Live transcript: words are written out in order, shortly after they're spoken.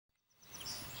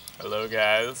Hello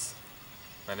guys,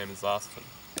 my name is Austin,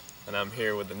 and I'm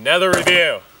here with another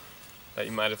review that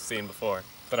you might have seen before,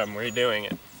 but I'm redoing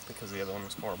it because the other one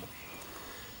was horrible.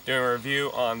 Doing a review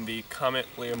on the Comet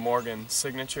Liam Morgan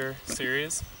Signature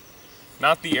series.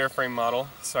 Not the airframe model,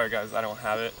 sorry guys, I don't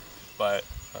have it, but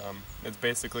it's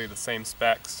basically the same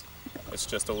specs. It's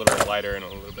just a little bit lighter and a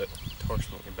little bit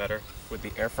torsionally better with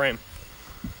the airframe.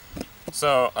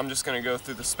 So I'm just going to go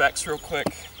through the specs real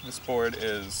quick. This board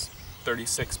is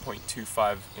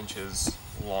 36.25 inches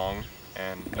long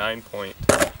and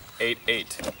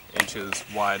 9.88 inches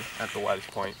wide at the widest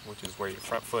point, which is where your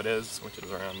front foot is, which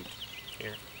is around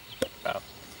here, about.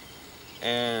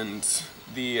 And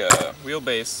the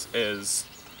wheelbase is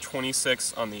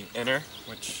 26 on the inner,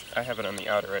 which I have it on the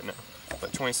outer right now,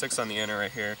 but 26 on the inner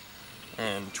right here,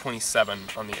 and 27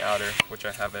 on the outer, which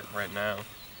I have it right now.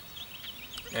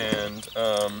 And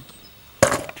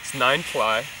it's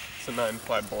 9-ply. It's a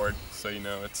 9-ply board, so you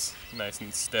know it's nice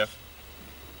and stiff.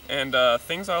 And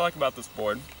things I like about this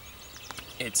board,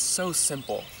 it's so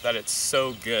simple that it's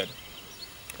so good.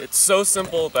 It's so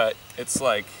simple that it's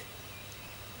like,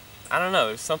 I don't know,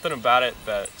 there's something about it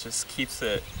that just keeps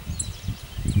it,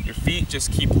 your feet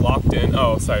just keep locked in.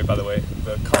 Oh, sorry, by the way,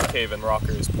 the concave and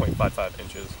rocker is 0.55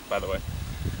 inches, by the way.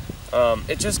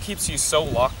 It just keeps you so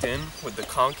locked in with the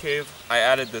concave. I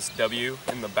added this W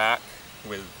in the back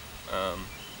with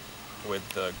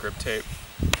the grip tape,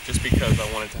 just because I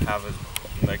wanted to have a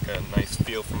nice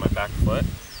feel for my back foot.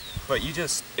 But you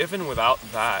just, even without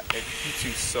that, it keeps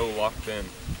you so locked in.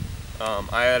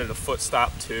 I added a foot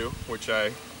stop too, which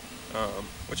I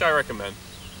recommend.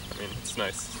 I mean, it's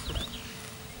nice.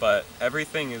 But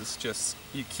everything is just,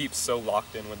 you keep so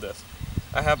locked in with this.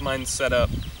 I have mine set up,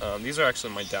 these are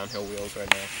actually my downhill wheels right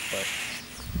now, but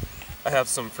I have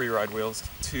some free ride wheels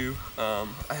too. I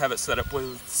have it set up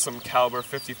with some caliber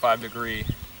 55-degree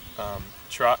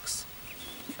trucks.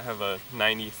 I have a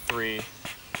 93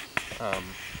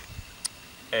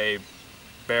 A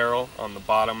barrel on the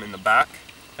bottom in the back,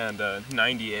 and a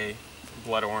 90A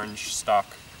blood orange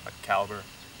stock caliber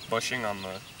bushing on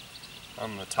the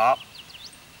top,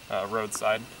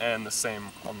 roadside, and the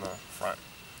same on the front.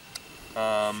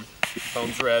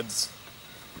 Bones Reds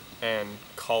and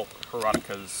Cult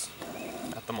Eroticas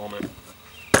at the moment.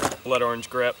 Blood orange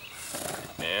grip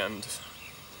and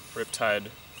Riptide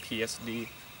PSD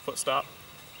foot stop.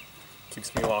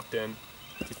 Keeps me locked in,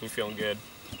 keeps me feeling good.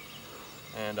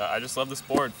 And I just love this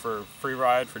board for free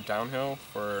ride, for downhill,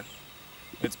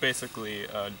 it's basically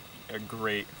a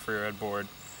great free ride board.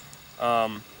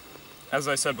 As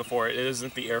I said before, it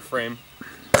isn't the airframe.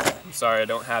 I'm sorry I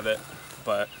don't have it,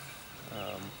 but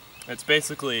it's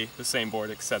basically the same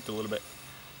board except a little bit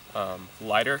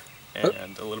lighter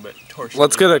and a little bit torsionally.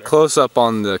 Let's get a close-up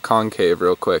on the concave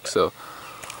real quick, so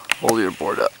hold your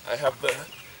board up. I have the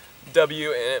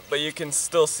W in it, but you can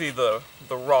still see the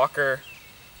rocker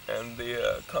and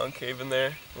the concave in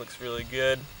there. Looks really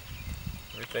good.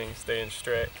 Everything's staying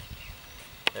straight,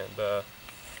 and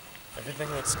everything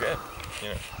looks good. You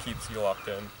know, keeps you locked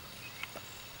in.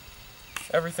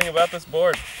 Everything about this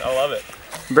board, I love it.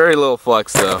 Very little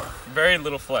flex though. Very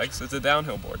little flex. It's a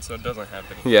downhill board, so it doesn't have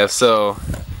any Yeah, flex. so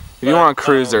if you want a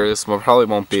cruiser, this probably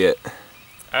won't be it.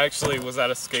 I actually was at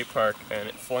a skate park and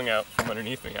it flung out from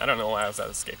underneath me. I don't know why I was at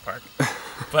a skate park,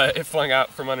 but it flung out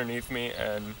from underneath me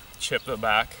and chipped the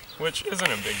back, which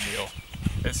isn't a big deal.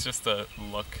 It's just a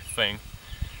look thing.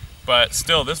 But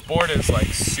still, this board is like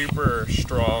super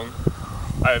strong.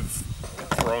 I've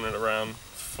thrown it around,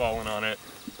 fallen on it.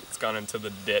 It's gone into the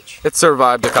ditch. It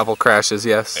survived a couple crashes,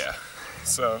 yes. Yeah.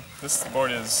 So this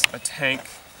board is a tank,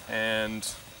 and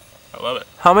I love it.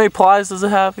 How many plies does it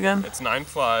have again? It's 9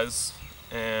 plies,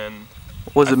 and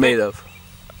What's it made of?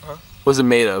 Huh? What's it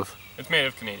made of? It's made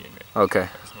of Canadian made. Okay.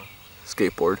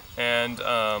 Skateboard. And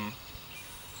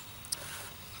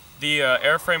the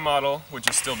airframe model, which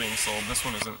is still being sold, this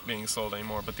one isn't being sold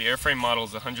anymore, but the airframe model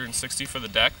is 160 for the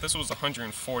deck. This was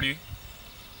 140,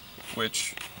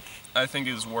 which I think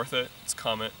is worth it. It's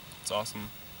Comet. It's awesome.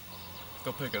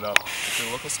 Go pick it up at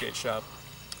your local skate shop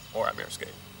or at Mirror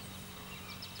Skate.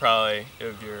 Probably,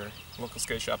 if your local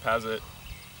skate shop has it,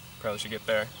 probably should get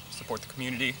there. Support the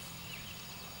community.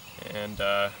 And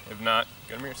if not,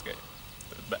 go to Mirror Skate.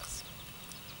 They're the best.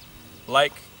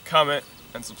 Like, comment,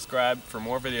 and subscribe for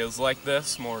more videos like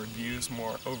this, more reviews,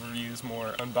 more overviews,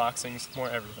 more unboxings, more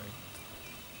everything.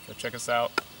 Go check us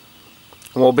out.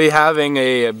 We'll be having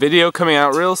a video coming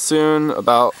out real soon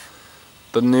about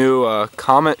the new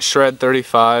Comet Shred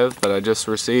 35 that I just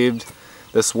received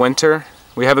this winter.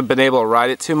 We haven't been able to ride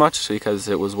it too much because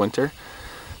it was winter.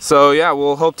 So yeah,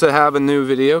 we'll hope to have a new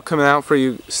video coming out for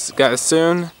you guys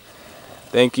soon.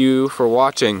 Thank you for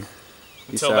watching.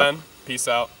 Until then, peace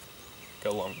out.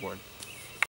 Go longboard.